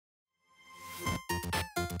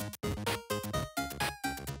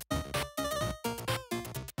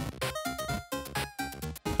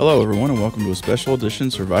Hello everyone and welcome to a special edition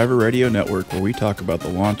Survivor Radio Network where we talk about the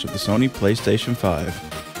launch of the Sony PlayStation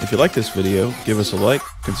 5. If you like this video, give us a like,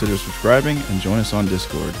 consider subscribing, and join us on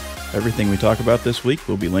Discord. Everything we talk about this week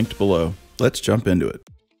will be linked below. Let's jump into it.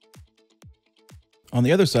 On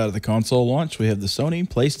the other side of the console launch, we have the Sony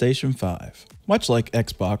PlayStation 5. Much like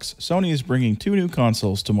Xbox, Sony is bringing two new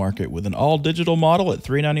consoles to market with an all-digital model at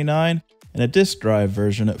 $399 and a disc drive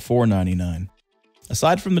version at $499.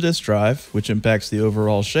 Aside from the disc drive, which impacts the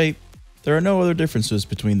overall shape, there are no other differences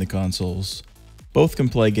between the consoles. Both can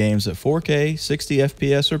play games at 4K, 60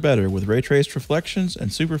 FPS or better with ray-traced reflections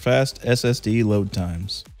and super-fast SSD load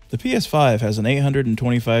times. The PS5 has an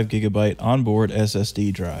 825GB onboard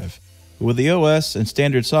SSD drive. With the OS and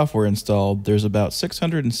standard software installed, there's about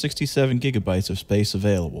 667GB of space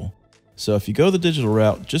available. So if you go the digital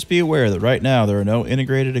route, just be aware that right now there are no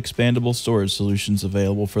integrated expandable storage solutions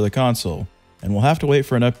available for the console, and we'll have to wait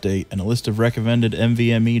for an update and a list of recommended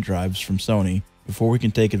NVMe drives from Sony before we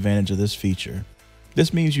can take advantage of this feature.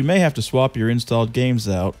 This means you may have to swap your installed games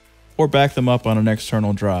out or back them up on an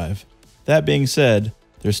external drive. That being said,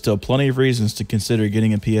 there's still plenty of reasons to consider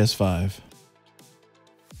getting a PS5.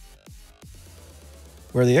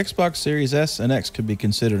 Where the Xbox Series S and X could be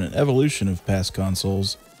considered an evolution of past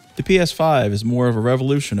consoles, the PS5 is more of a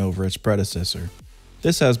revolution over its predecessor.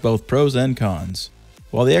 This has both pros and cons.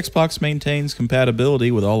 While the Xbox maintains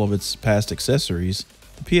compatibility with all of its past accessories,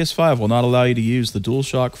 the PS5 will not allow you to use the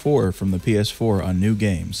DualShock 4 from the PS4 on new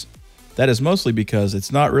games. That is mostly because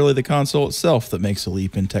it's not really the console itself that makes a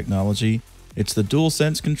leap in technology, it's the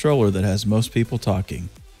DualSense controller that has most people talking.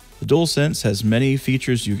 The DualSense has many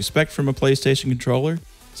features you expect from a PlayStation controller,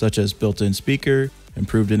 such as built-in speaker,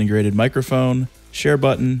 improved integrated microphone, share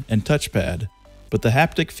button, and touchpad. But the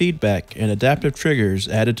haptic feedback and adaptive triggers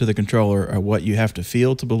added to the controller are what you have to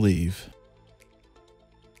feel to believe.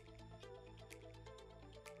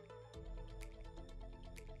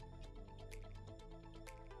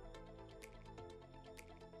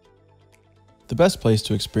 The best place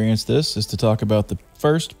to experience this is to talk about the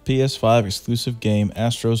first PS5 exclusive game,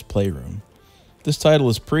 Astro's Playroom. This title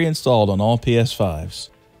is pre-installed on all PS5s.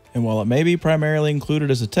 And while it may be primarily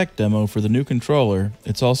included as a tech demo for the new controller,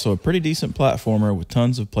 it's also a pretty decent platformer with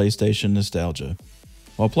tons of PlayStation nostalgia.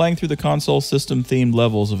 While playing through the console system themed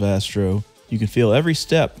levels of Astro, you can feel every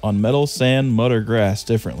step on metal, sand, mud, or grass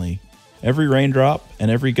differently. Every raindrop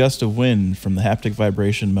and every gust of wind from the haptic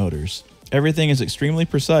vibration motors. Everything is extremely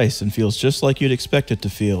precise and feels just like you'd expect it to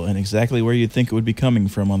feel and exactly where you'd think it would be coming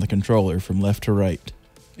from on the controller from left to right.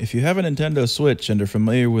 If you have a Nintendo Switch and are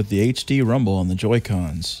familiar with the HD rumble on the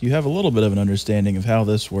Joy-Cons, you have a little bit of an understanding of how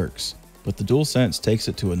this works, but the DualSense takes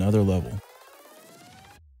it to another level.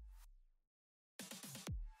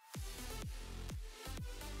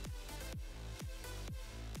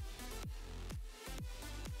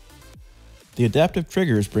 The adaptive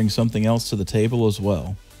triggers bring something else to the table as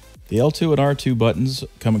well. The L2 and R2 buttons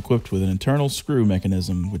come equipped with an internal screw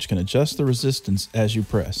mechanism which can adjust the resistance as you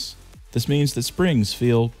press. This means that springs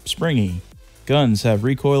feel springy. Guns have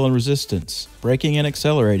recoil and resistance. Braking and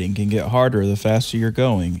accelerating can get harder the faster you're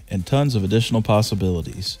going, and tons of additional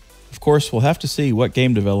possibilities. Of course, we'll have to see what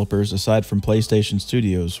game developers, aside from PlayStation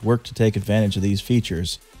Studios, work to take advantage of these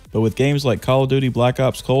features, but with games like Call of Duty Black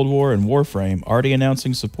Ops Cold War and Warframe already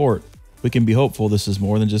announcing support, we can be hopeful this is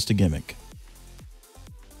more than just a gimmick.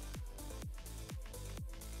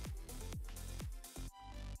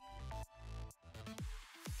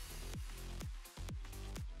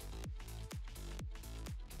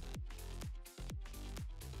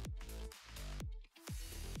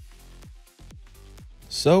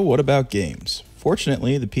 So what about games?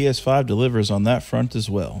 Fortunately, the PS5 delivers on that front as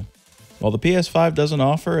well. While the PS5 doesn't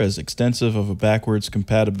offer as extensive of a backwards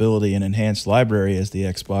compatibility and enhanced library as the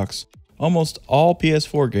Xbox, almost all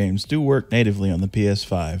PS4 games do work natively on the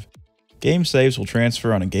PS5. Game saves will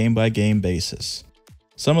transfer on a game-by-game basis.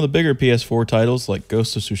 Some of the bigger PS4 titles like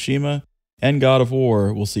Ghost of Tsushima and God of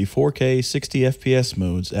War will see 4K 60 FPS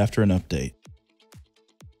modes after an update.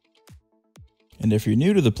 And if you're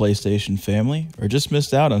new to the PlayStation family, or just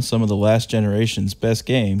missed out on some of the last generation's best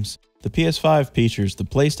games, the PS5 features the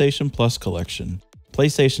PlayStation Plus collection,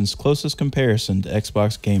 PlayStation's closest comparison to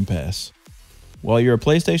Xbox Game Pass. While you're a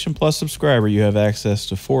PlayStation Plus subscriber, you have access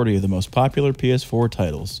to 40 of the most popular PS4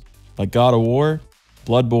 titles, like God of War,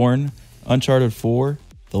 Bloodborne, Uncharted 4,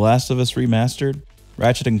 The Last of Us Remastered,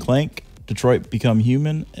 Ratchet & Clank, Detroit Become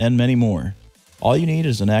Human, and many more. All you need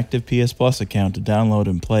is an active PS Plus account to download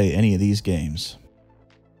and play any of these games.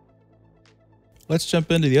 Let's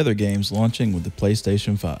jump into the other games launching with the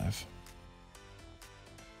PlayStation 5.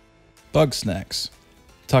 Bugsnax.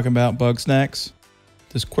 Talking about Bugsnax?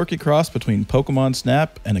 This quirky cross between Pokemon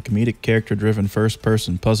Snap and a comedic character-driven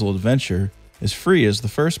first-person puzzle adventure is free as the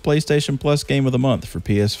first PlayStation Plus game of the month for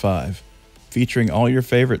PS5. Featuring all your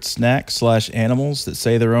favorite snacks/animals that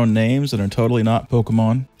say their own names and are totally not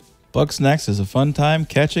Pokemon. Bugsnax is a fun time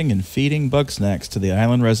catching and feeding Bugsnax to the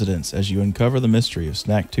island residents as you uncover the mystery of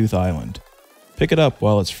Snacktooth Island. Pick it up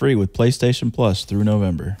while it's free with PlayStation Plus through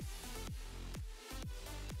November.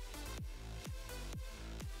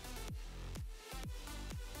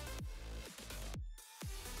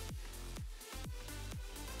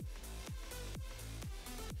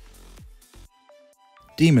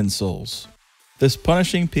 Demon's Souls. This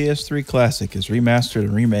punishing PS3 classic is remastered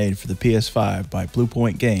and remade for the PS5 by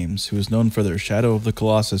Bluepoint Games, who is known for their Shadow of the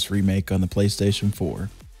Colossus remake on the PlayStation 4.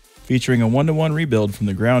 Featuring a 1-to-1 rebuild from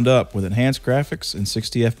the ground up with enhanced graphics and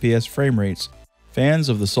 60 FPS frame rates, fans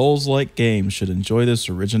of the Souls-like games should enjoy this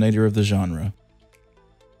originator of the genre.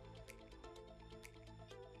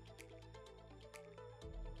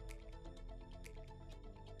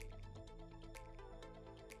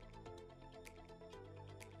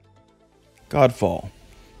 Godfall.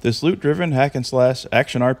 This loot-driven hack-and-slash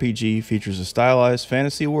action RPG features a stylized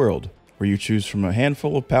fantasy world where you choose from a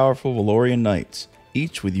handful of powerful Valorian knights,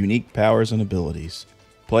 each with unique powers and abilities.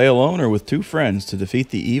 Play alone or with 2 friends to defeat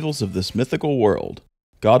the evils of this mythical world.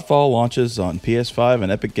 Godfall launches on PS5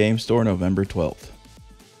 and Epic Games Store November 12th.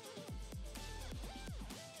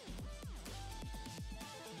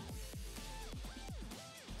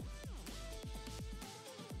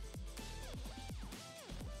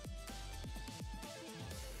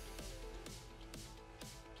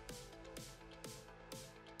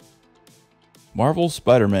 Marvel's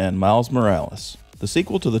Spider-Man Miles Morales. The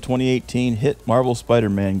sequel to the 2018 hit Marvel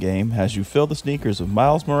Spider-Man game has you fill the sneakers of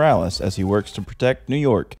Miles Morales as he works to protect New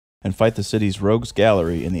York and fight the city's rogues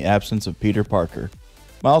gallery in the absence of Peter Parker.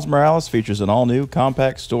 Miles Morales features an all-new,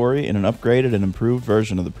 compact story in an upgraded and improved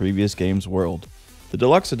version of the previous game's world. The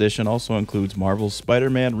deluxe edition also includes Marvel's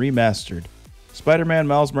Spider-Man Remastered. Spider-Man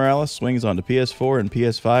Miles Morales swings onto PS4 and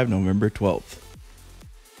PS5 November 12th.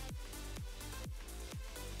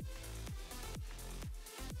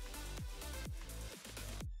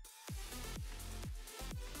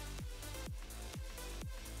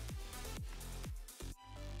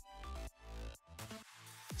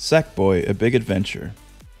 Sackboy: A Big Adventure.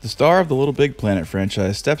 The star of the Little Big Planet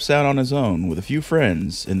franchise steps out on his own with a few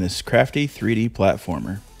friends in this crafty 3D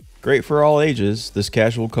platformer. Great for all ages, this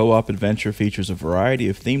casual co-op adventure features a variety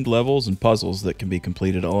of themed levels and puzzles that can be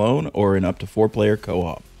completed alone or in up to 4-player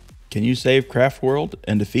co-op. Can you save Craft World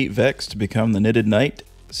and defeat Vex to become the Knitted Knight?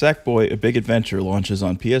 Sackboy: A Big Adventure launches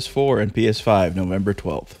on PS4 and PS5 November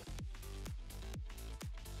 12th.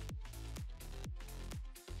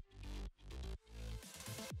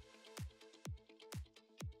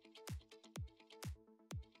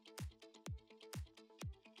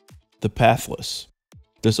 The Pathless.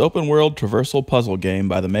 This open-world traversal puzzle game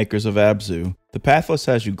by the makers of Abzu, The Pathless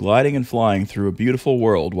has you gliding and flying through a beautiful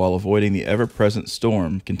world while avoiding the ever-present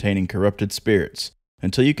storm containing corrupted spirits,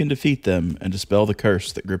 until you can defeat them and dispel the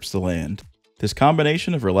curse that grips the land. This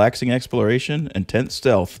combination of relaxing exploration and tense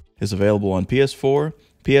stealth is available on PS4,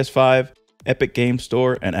 PS5, Epic Games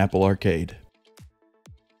Store, and Apple Arcade.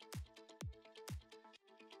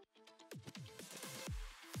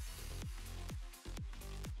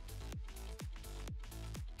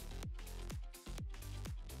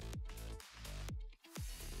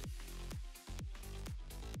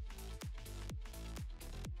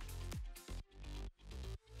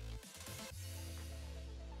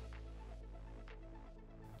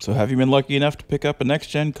 So have you been lucky enough to pick up a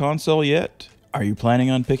next-gen console yet? Are you planning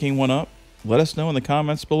on picking one up? Let us know in the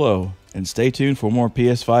comments below, and stay tuned for more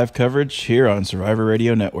PS5 coverage here on Survivor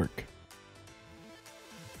Radio Network.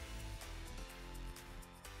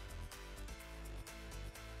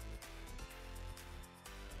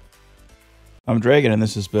 I'm Dragon, and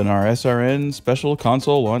this has been our SRN special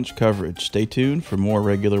console launch coverage. Stay tuned for more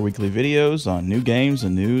regular weekly videos on new games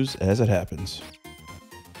and news as it happens.